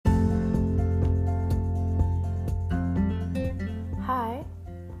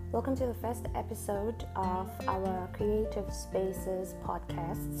welcome to the first episode of our Creative Spaces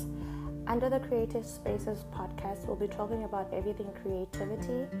podcasts. Under the Creative Spaces podcast, we'll be talking about everything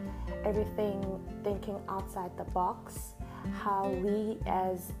creativity, everything thinking outside the box, how we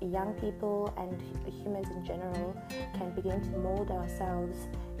as young people and humans in general can begin to mold ourselves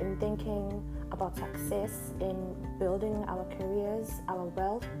in thinking about success, in building our careers, our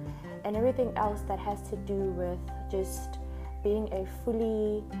wealth, and everything else that has to do with just being a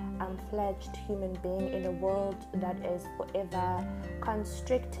fully fledged human being in a world that is forever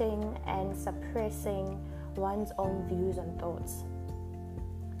constricting and suppressing one's own views and thoughts.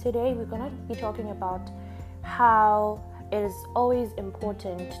 Today we're going to be talking about how it is always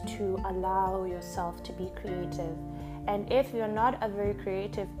important to allow yourself to be creative. And if you're not a very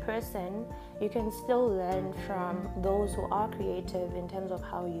creative person, you can still learn from those who are creative in terms of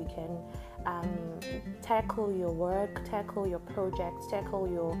how you can tackle your work, tackle your projects, tackle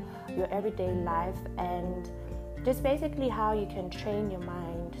your everyday life, and just basically how you can train your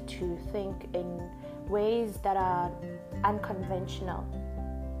mind to think in ways that are unconventional.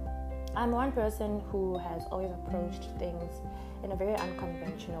 I'm one person who has always approached things in a very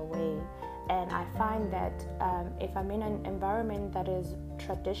unconventional way, and I find that if I'm in an environment that is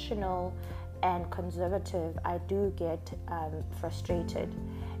traditional and conservative, I do get frustrated.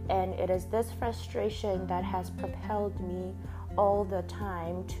 And it is this frustration that has propelled me all the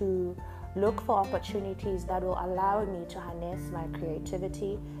time to look for opportunities that will allow me to harness my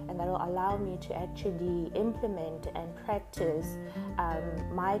creativity and that will allow me to actually implement and practice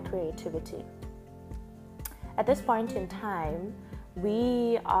my creativity. At this point in time,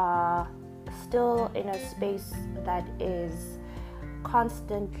 we are still in a space that is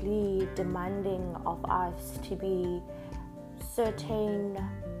constantly demanding of us to be certain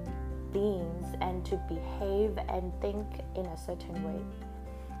beings and to behave and think in a certain way.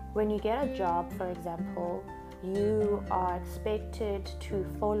 When you get a job, for example, you are expected to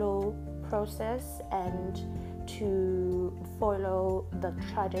follow process and to follow the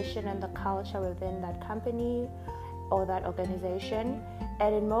tradition and the culture within that company or that organization.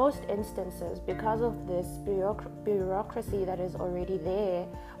 And in most instances, because of this bureaucracy that is already there,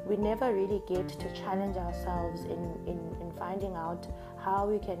 we never really get to challenge ourselves in finding out how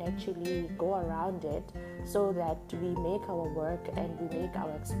we can actually go around it so that we make our work and we make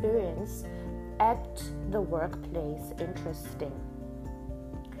our experience at the workplace interesting.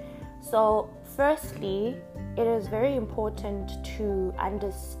 So firstly, it is very important to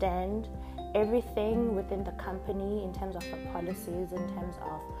understand everything within the company in terms of the policies, in terms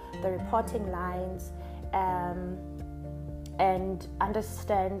of the reporting lines, and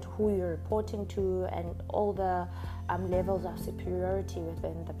understand who you're reporting to and all the levels of superiority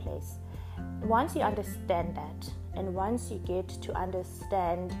within the place. Once you understand that, and once you get to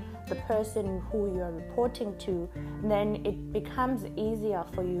understand the person who you're reporting to, then it becomes easier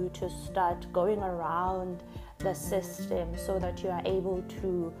for you to start going around the system so that you are able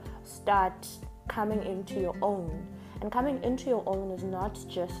to start coming into your own. And coming into your own is not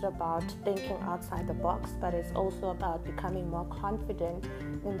just about thinking outside the box, but it's also about becoming more confident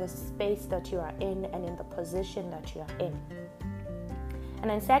in the space that you are in and in the position that you are in. And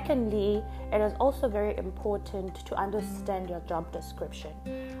then secondly, it is also very important to understand your job description.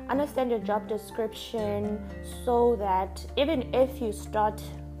 Understand your job description so that even if you start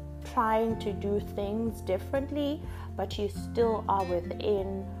trying to do things differently, but you still are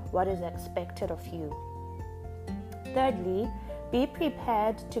within what is expected of you. Thirdly, be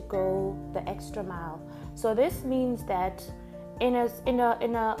prepared to go the extra mile. So this means that in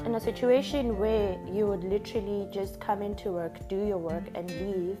a situation where you would literally just come into work, do your work and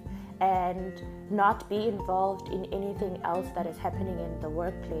leave and not be involved in anything else that is happening in the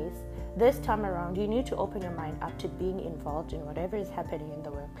workplace, this time around you need to open your mind up to being involved in whatever is happening in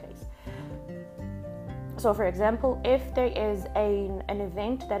the workplace. So for example, if there is an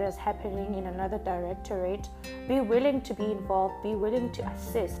event that is happening in another directorate, be willing to be involved, be willing to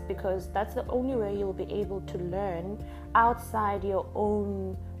assist, because that's the only way you'll be able to learn outside your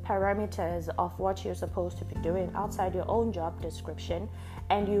own parameters of what you're supposed to be doing, outside your own job description,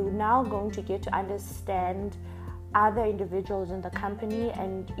 and you're now going to get to understand other individuals in the company,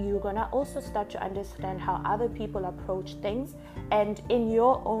 and you're gonna also start to understand how other people approach things, and in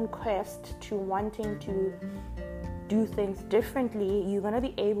your own quest to wanting to do things differently, you're gonna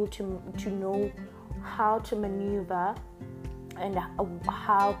be able to know how to maneuver and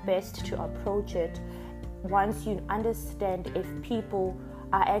how best to approach it once you understand if people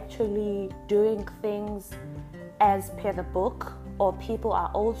are actually doing things as per the book or people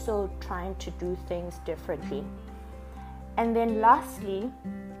are also trying to do things differently. And then lastly,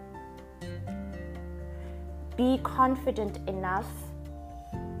 be confident enough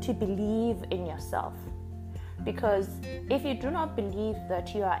to believe in yourself. Because if you do not believe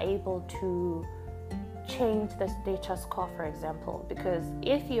that you are able to change the status quo, for example, because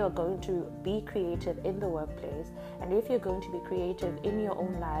if you're going to be creative in the workplace, and if you're going to be creative in your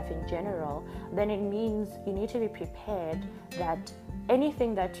own life in general, then it means you need to be prepared that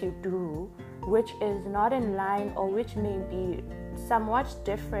anything that you do which is not in line or which may be somewhat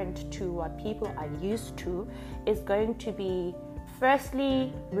different to what people are used to is going to be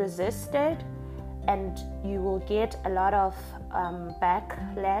firstly resisted, and you will get a lot of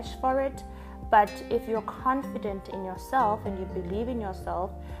backlash for it. But if you're confident in yourself and you believe in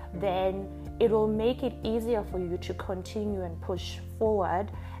yourself, then it will make it easier for you to continue and push forward,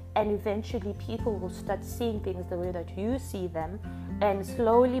 and eventually people will start seeing things the way that you see them, and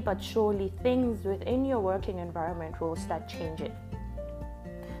slowly but surely things within your working environment will start changing.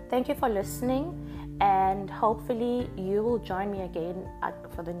 Thank you for listening, and hopefully you will join me again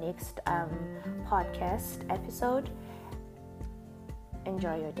for the next podcast episode.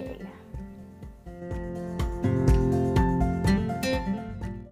 Enjoy your day.